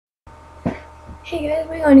Hey guys,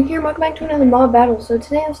 what's going on here? Welcome back to another mob battle. So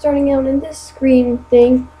today I'm starting out in this screen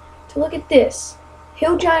thing to look at this.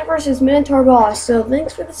 Hill Giant versus Minotaur boss. So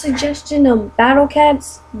thanks for the suggestion of Battle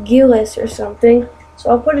Cats Gillis or something. So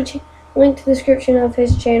I'll put a link to the description of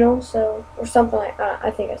his channel, so or something like that. I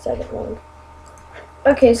think I said it wrong.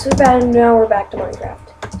 Okay, so now we're back to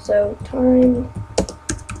Minecraft. So time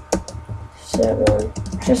set 1.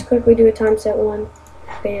 Just quickly do a time set 1.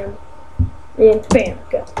 Bam. And bam,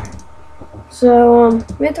 go. So,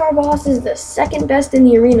 Minotaur boss is the second best in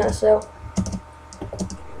the arena, so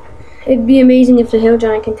it'd be amazing if the Hill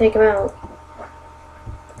Giant can take him out.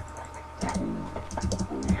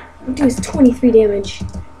 He does 23 damage.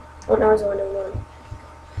 Oh, now he's only doing 1.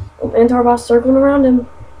 Oh, Minotaur boss circling around him.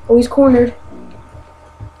 Oh, he's cornered.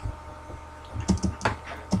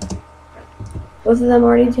 Both of them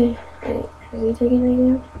already is he taking any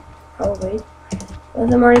damage? Probably. Both of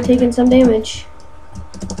them already taking some damage.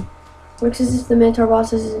 Looks as if the Minotaur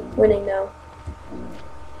boss is winning now.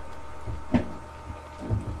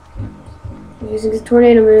 Using his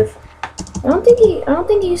tornado move. I don't think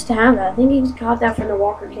he used to have that. I think he got that from the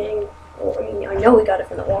Walker King. Or, I know he got it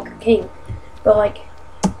from the Walker King. But like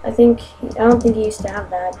I don't think he used to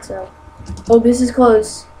have that, so. Oh, this is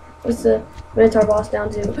close. What's the Minotaur boss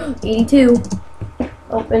down to? 82.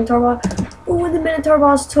 Oh, Minotaur boss. Oh, the Minotaur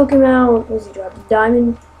boss took him out. What was he dropping?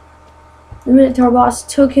 Diamond. The Minotaur boss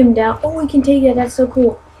took him down. Oh, we can take it. That's so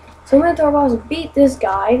cool. So Minotaur boss beat this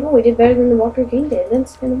guy. Oh, he did better than the Walker King did.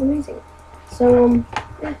 That's kind of amazing. So,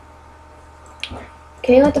 yeah.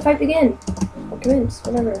 Okay, let the fight begin. Or commence.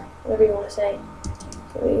 Whatever you want to say.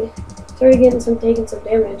 So we started taking some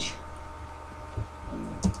damage.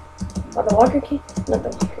 Oh, the Walker King? Not the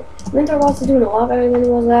Walker. Minotaur boss is doing a lot better than he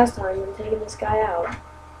was last time when taking this guy out.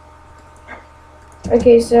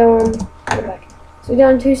 Okay, so, go back. So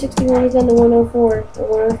down 261, he's down to 104,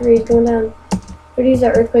 or 103, he's going down. But use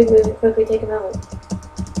that earthquake move and quickly take him out.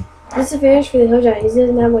 Disadvantage for the Hill Giant, he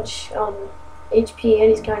doesn't have much HP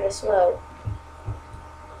and he's kind of slow.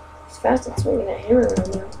 He's fast at swinging that hammer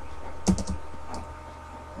around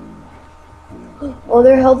now. Oh,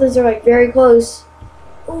 their health is like very close.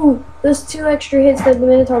 Ooh, those 2 extra hits that the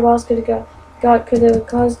Minotaur boss could have could have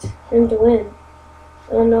caused him to win.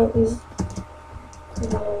 I don't know if he's...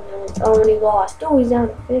 Oh, and he lost. Oh, he's down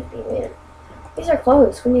to 50, man. These are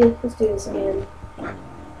close. Let's do this again.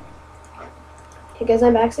 Okay, guys,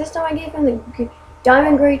 I'm back. So this time I gave him the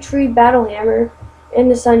Diamond Great Tree Battle Hammer and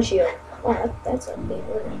the Sun Shield. Oh, that's a big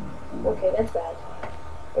word. Okay, that's bad.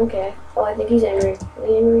 Okay. Oh, I think he's angry. Is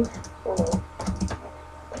he angry? Oh, no.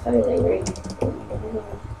 I thought he was angry.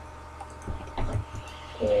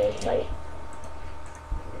 And fight.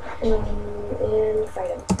 And fight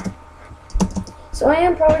him. So I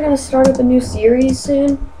am probably going to start up a new series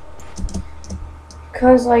soon,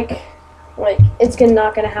 because like it's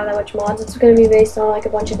not going to have that much mods. It's going to be based on like a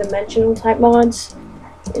bunch of dimensional type mods.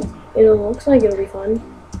 It looks like it'll be fun.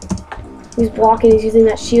 He's blocking, he's using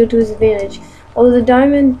that shield to his advantage. Although the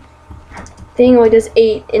diamond thing only does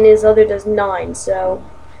 8 and his other does 9, so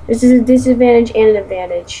this is a disadvantage and an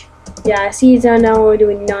advantage. Yeah, I see he's down now only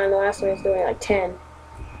doing 9, the last one was doing like 10.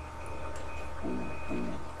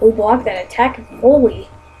 We blocked that attack fully.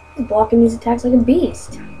 He's blocking these attacks like a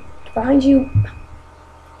beast. Behind you.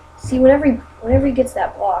 See, whenever he gets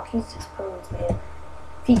that block, he's just ponies, man.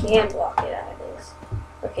 If he can block it out of this.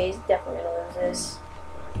 Okay, he's definitely gonna lose this.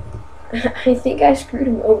 I think I screwed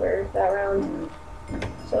him over that round.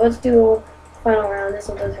 So let's do a final round. This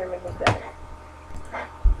one does hurt me a bit better.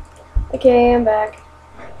 Okay, I'm back.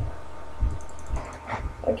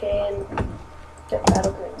 Okay, and death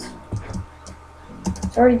battle commence.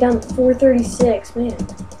 It's already down to 436, man.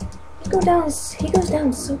 He goes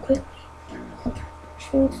down so quickly.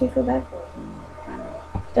 Which makes me feel bad for him.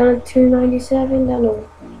 Down to 297,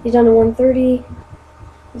 he's down to 130.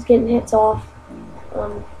 He's getting hits off.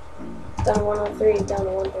 Down to 103, down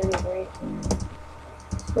to 133.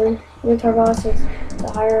 So Minotaur boss is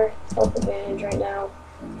the higher health advantage right now.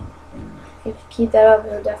 If he can keep that up,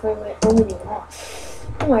 he'll definitely win. Oh, he lost.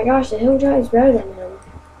 Oh my gosh, the Hill Giant is better than him.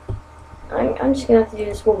 I'm just gonna have to do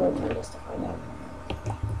this one more time just to find out.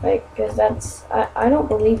 Like, because I don't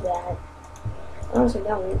believe that. I honestly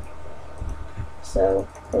don't. So,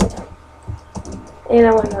 one more time. And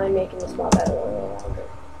I wouldn't mind making this mob battle a little longer.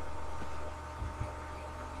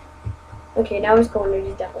 Okay, now he's cornered.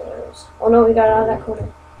 He's definitely gonna lose. Oh no, he got out of that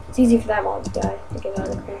corner. It's easy for that mob guy to get out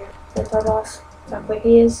of the corner. That's our boss. That's how quick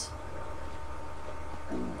he is.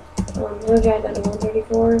 Hill Giant down to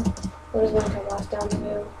 134. What is our boss down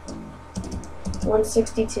to?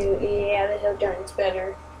 162. Yeah, the Hill Giant's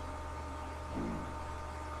better.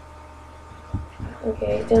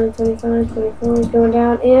 Okay, he's down to 25, 24, he's going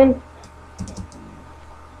down, and...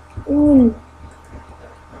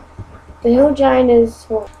 The hill giant is...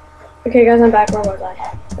 Well, okay, guys, I'm back. Where was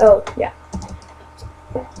I? Oh, yeah.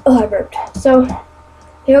 Oh, I burped. So, the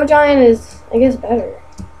hill giant is, I guess, better.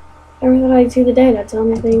 I never thought I'd see the day. That's the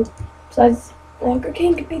only thing. Besides, the Hunger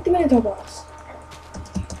King could beat the Minotaur boss.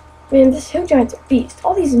 Man, this hill giant's a beast.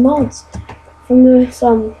 All these mods from this,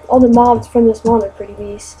 all the mobs from this mod are pretty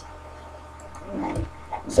beast.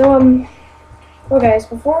 So, well, guys,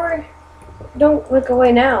 don't click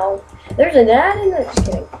away now. There's an ad in there. Just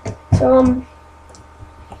kidding. So,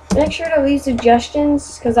 make sure to leave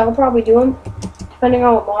suggestions, because I'll probably do them, depending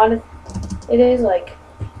on what mod it is. Like,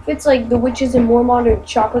 if it's like the Witches and More mod or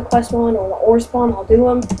Chocolate Quest one or the Ore Spawn, I'll do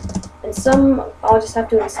them. And some, I'll just have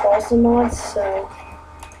to install some mods, so,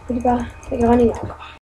 think about it.